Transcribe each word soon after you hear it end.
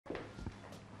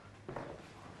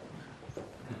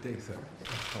Thank you, sir.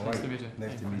 All Nice right. to meet you.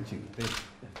 Nice to meet you. Thank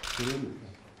you.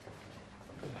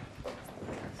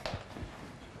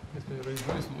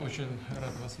 Очень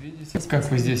рад вас видеть. Как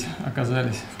вы здесь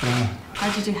оказались в Крыму? How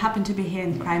did you happen to be here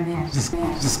in Crimea?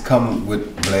 Just come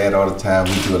with Vlad all the time.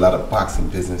 We do a lot of boxing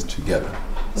business together.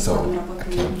 So I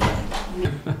can't.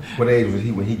 What age was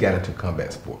he when he got into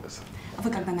combat sports?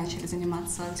 Вы когда начали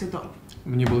заниматься дзюдо?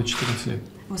 Мне было 14 лет.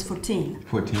 I was 14.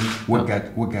 14. What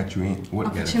got you in? What А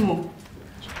got почему?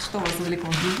 Что вас завлекло?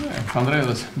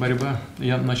 Понравилась борьба.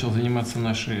 Я начал заниматься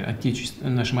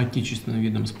нашим отечественным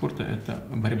видом спорта. Это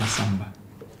борьба самбо.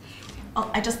 Oh,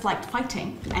 I just liked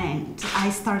fighting, and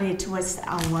I started towards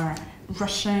our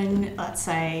Russian, let's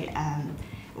say,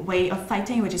 way of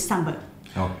fighting, which is sambo.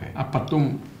 Okay. А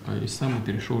потом из самбо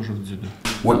перешел уже в дзюдо.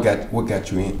 What got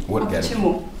you in? What got you?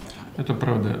 Почему? Это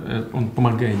правда. Он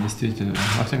помогает действительно.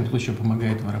 Во всяком случае,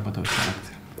 помогает вырабатывать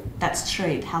характер. That's true.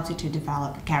 It helps you to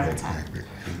develop character.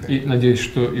 И надеюсь,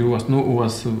 что и у вас, у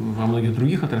вас во многих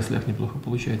других отраслях неплохо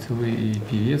получается. Вы и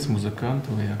певец, музыкант,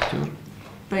 вы и актер.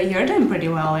 But you're doing pretty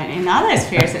well in other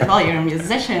spheres as well. You're a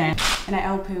musician, and I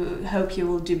hope you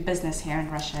will do business here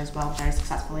in Russia as well very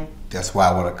successfully. That's why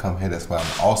I want to come here. That's why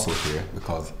I'm also here,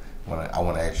 because I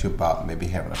want to ask you about maybe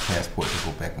having a passport to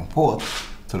go back and forth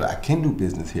so that I can do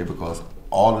business here, because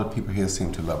all of the people here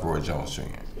seem to love Roy Jones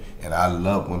Jr. And I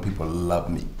love when people love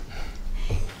me.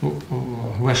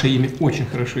 Ваше имя очень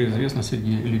хорошо известно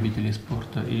среди любителей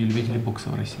спорта и любителей бокса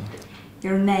в России.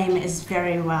 Your name is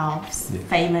very well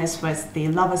famous with the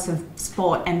lovers of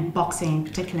sport and boxing,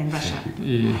 particularly in Russia.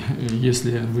 И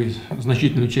если вы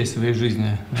значительную часть своей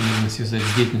жизни намерены связать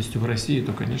с деятельностью в России,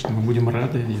 то, конечно, мы будем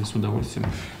рады и с удовольствием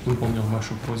выполним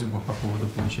вашу просьбу по поводу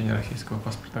получения российского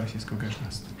паспорта, российского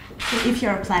гражданства. If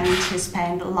you're planning to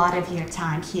spend a lot of your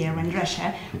time here in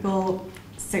Russia,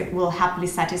 we'll happily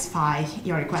satisfy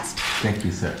your request. Thank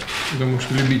you, sir. Думаю,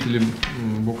 что любители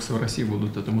бокса в России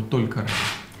будут этому только рады.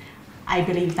 I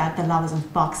believe that the lovers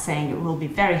of boxing will be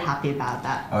very happy about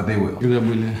that. Oh, they will. Когда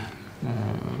были,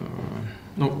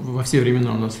 во все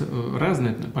времена у нас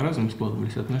разные, по-разному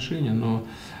складывались отношения, но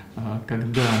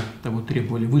когда того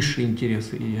требовали высшие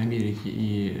интересы и Америки,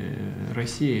 и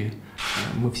России,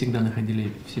 мы всегда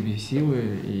находили в себе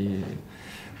силы и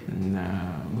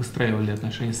выстраивали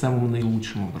отношения самым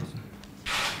наилучшим образом.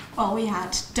 Well, we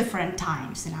had different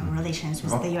times in our relations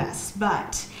with the US,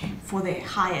 but for the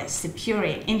highest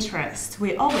superior interest,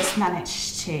 we always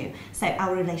managed to set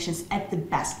our relations at the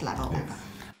best level ever.